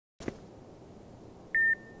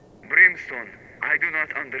Brimstone, I do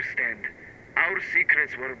not understand. Our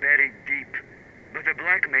secrets were buried deep, but the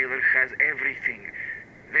blackmailer has everything.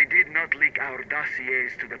 They did not leak our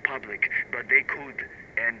dossiers to the public, but they could,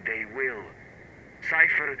 and they will.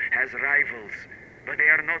 Cypher has rivals, but they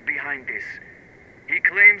are not behind this. He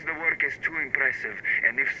claims the work is too impressive,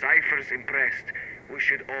 and if Cypher's impressed, we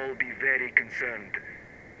should all be very concerned.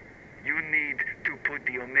 You need to put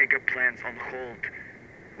the Omega plans on hold.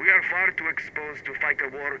 We are far too exposed to fight a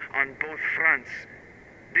war on both fronts.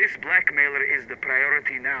 This blackmailer is the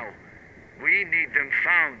priority now. We need them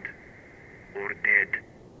found, or dead.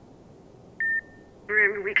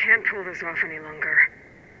 Brim, we can't pull this off any longer.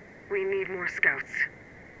 We need more scouts.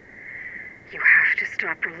 You have to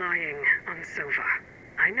stop relying on Sova.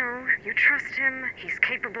 I know, you trust him, he's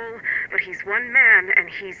capable, but he's one man and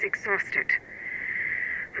he's exhausted.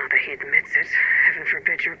 Not that he admits it. Heaven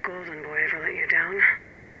forbid your golden boy ever let you down.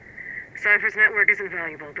 Cypher's network is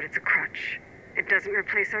invaluable, but it's a crutch. It doesn't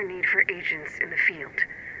replace our need for agents in the field.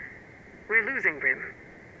 We're losing Brim.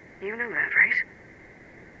 You know that, right?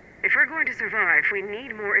 If we're going to survive, we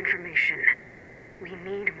need more information. We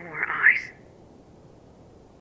need more eyes.